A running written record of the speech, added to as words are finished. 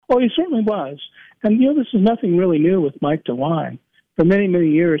Oh, he certainly was. And, this is nothing really new with Mike DeWine. For many, many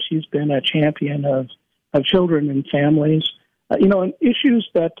years, he's been a champion of children and families, and issues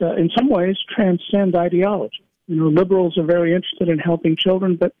that in some ways transcend ideology. Liberals are very interested in helping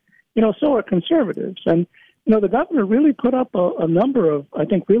children, but, so are conservatives. And, the governor really put up a number of, I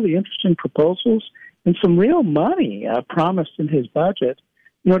think, really interesting proposals and some real money promised in his budget,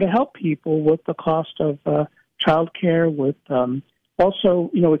 to help people with the cost of child care, with also,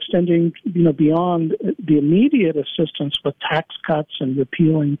 extending, beyond the immediate assistance with tax cuts and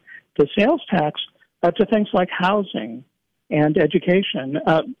repealing the sales tax to things like housing and education.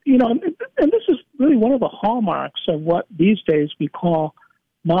 And this is really one of the hallmarks of what these days we call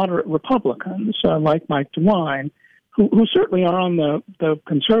moderate Republicans, like Mike DeWine, who certainly are on the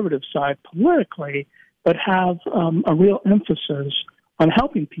conservative side politically, but have a real emphasis on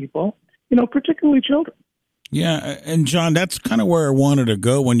helping people, particularly children. Yeah, and John, that's kind of where I wanted to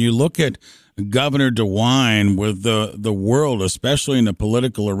go. When you look at Governor DeWine, with the world, especially in the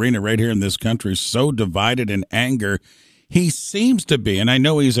political arena right here in this country, so divided in anger, he seems to be, and I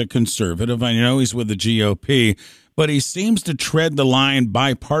know he's a conservative, I know he's with the GOP, but he seems to tread the line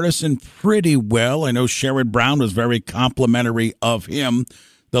bipartisan pretty well. I know Sherrod Brown was very complimentary of him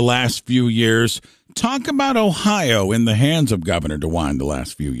the last few years. Talk about Ohio in the hands of Governor DeWine the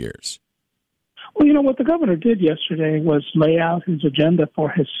last few years. Well, what the governor did yesterday was lay out his agenda for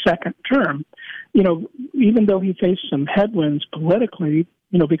his second term. Even though he faced some headwinds politically,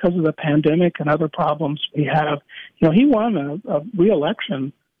 because of the pandemic and other problems we have, he won a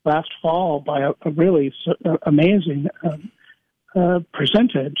re-election last fall by a really amazing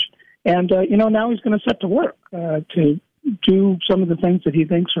percentage. And, now he's going to set to work to do some of the things that he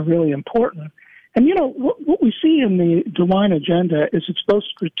thinks are really important. And, what we see in the DeWine agenda is it's both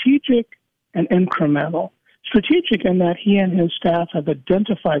strategic and incremental. Strategic in that he and his staff have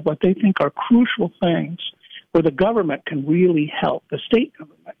identified what they think are crucial things where the government can really help, the state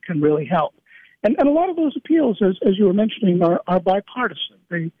government can really help. And a lot of those appeals, as you were mentioning, are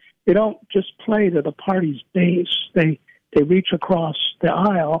bipartisan. They don't just play to the party's base. They reach across the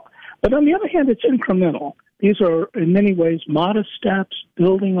aisle. But on the other hand, it's incremental. These are, in many ways, modest steps,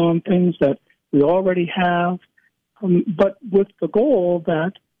 building on things that we already have, but with the goal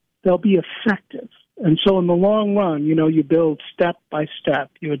that they'll be effective. And so in the long run, you build step by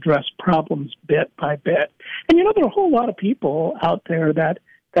step. You address problems bit by bit. And, there are a whole lot of people out there that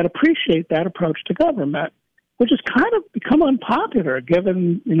appreciate that approach to government, which has kind of become unpopular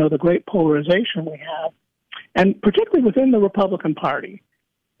given, the great polarization we have. And particularly within the Republican Party,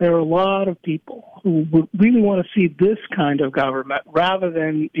 there are a lot of people who would really want to see this kind of government rather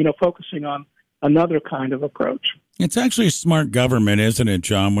than, focusing on another kind of approach. It's actually smart government, isn't it,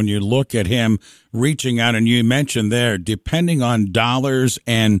 John, when you look at him reaching out, and you mentioned there, depending on dollars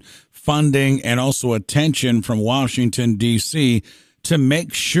and funding and also attention from Washington, D.C., to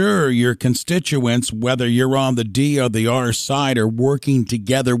make sure your constituents, whether you're on the D or the R side, are working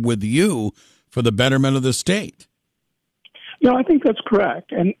together with you for the betterment of the state. I think that's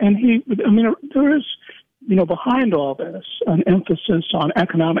correct. And there is, behind all this, an emphasis on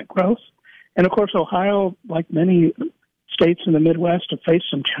economic growth. And, of course, Ohio, like many states in the Midwest, have faced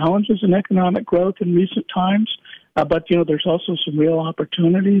some challenges in economic growth in recent times. But, there's also some real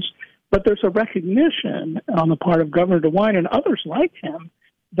opportunities. But there's a recognition on the part of Governor DeWine and others like him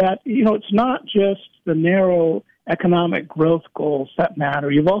that, it's not just the narrow economic growth goals that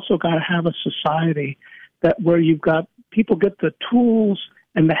matter. You've also got to have a society where you've got people get the tools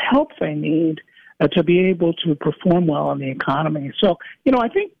and the help they need to be able to perform well in the economy. So, I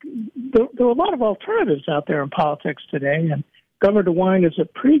think there are a lot of alternatives out there in politics today, and Governor DeWine is a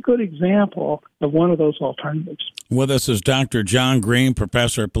pretty good example of one of those alternatives. With us is Dr. John Green,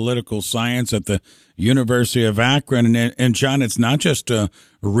 professor of political science at the University of Akron. And John, it's not just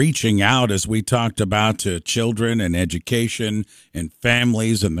reaching out, as we talked about, to children and education and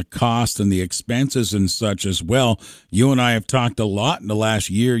families and the cost and the expenses and such as well. You and I have talked a lot in the last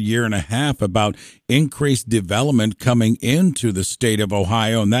year and a half about increased development coming into the state of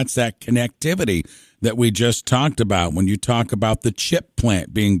Ohio, and that's that connectivity that we just talked about. When you talk about the chip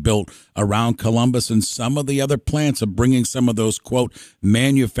plant being built around Columbus and some of the other plants of bringing some of those, quote,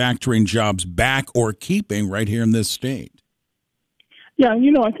 manufacturing jobs back or keeping right here in this state. Yeah,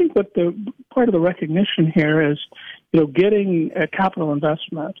 I think what the part of the recognition here is, getting a capital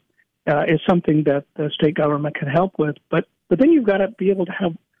investment is something that the state government can help with. But then you've got to be able to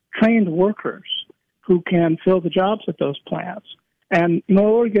have trained workers who can fill the jobs at those plants. And in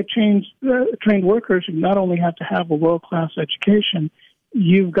order to get trained workers, you not only have to have a world-class education,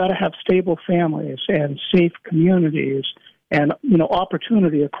 you've got to have stable families and safe communities and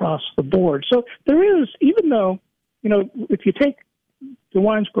opportunity across the board. So there is, even though if you take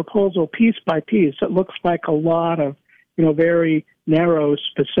DeWine's proposal piece by piece, it looks like a lot of very narrow,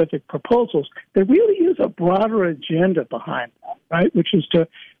 specific proposals. There really is a broader agenda behind that, right? Which is to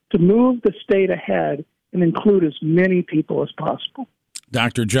move the state ahead and include as many people as possible.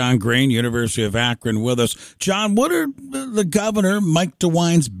 Dr. John Green, University of Akron, with us. John, what are the governor, Mike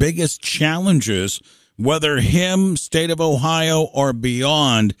DeWine's biggest challenges, whether him, state of Ohio, or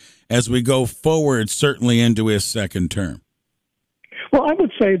beyond, as we go forward, certainly into his second term? Well, I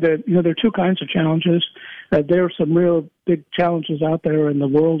would say that, there are two kinds of challenges. There are some real big challenges out there in the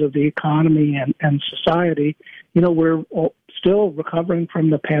world of the economy and society. We're still recovering from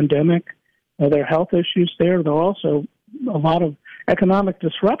the pandemic. There are health issues there. There are also a lot of economic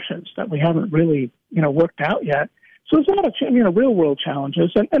disruptions that we haven't really, worked out yet. So there's a lot of, real world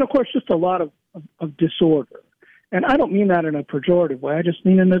challenges. And of course, just a lot of disorder. And I don't mean that in a pejorative way. I just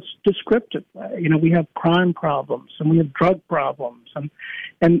mean in a descriptive way. We have crime problems and we have drug problems.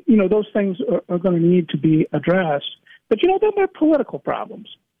 And those things are going to need to be addressed. But, then there are political problems.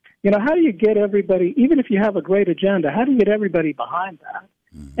 How do you get everybody, even if you have a great agenda, how do you get everybody behind that?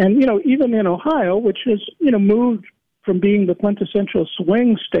 And, even in Ohio, which has, moved from being the quintessential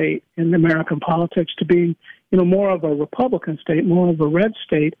swing state in American politics to being, more of a Republican state, more of a red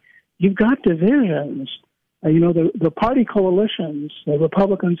state, you've got divisions. The party coalitions, the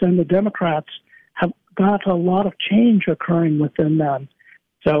Republicans and the Democrats, have got a lot of change occurring within them.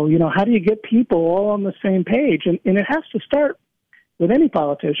 So, how do you get people all on the same page? And it has to start with any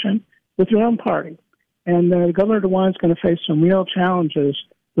politician, with your own party. And Governor DeWine's going to face some real challenges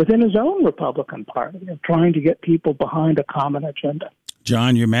within his own Republican Party of trying to get people behind a common agenda.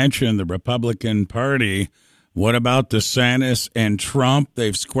 John, you mentioned the Republican Party. What about DeSantis and Trump?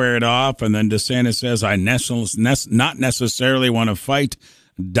 They've squared off, and then DeSantis says, I not necessarily want to fight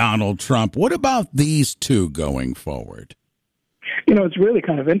Donald Trump. What about these two going forward? It's really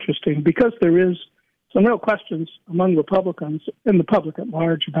kind of interesting because there is some real questions among Republicans and the public at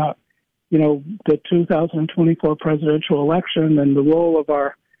large about, the 2024 presidential election and the role of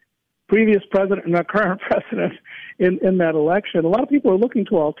our previous president and our current president in that election. A lot of people are looking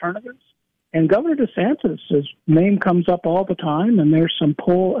to alternatives. And Governor DeSantis' name comes up all the time, and there's some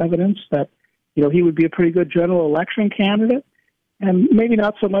poll evidence that, he would be a pretty good general election candidate, and maybe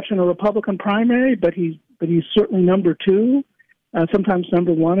not so much in a Republican primary, but he's certainly number two, sometimes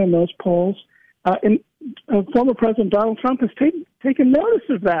number one in those polls. And former President Donald Trump has taken notice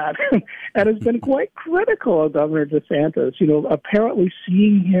of that and has been quite critical of Governor DeSantis, apparently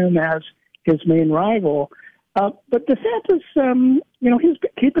seeing him as his main rival. But DeSantis, he's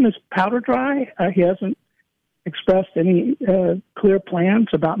keeping his powder dry. He hasn't expressed any clear plans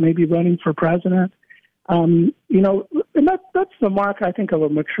about maybe running for president. And that's the mark, I think, of a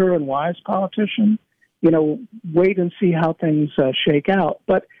mature and wise politician. Wait and see how things shake out.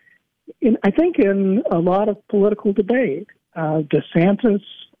 But I think in a lot of political debate, DeSantis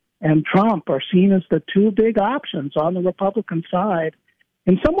and Trump are seen as the two big options on the Republican side.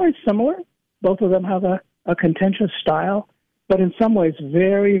 In some ways similar. Both of them have a contentious style, but in some ways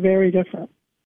very, very different.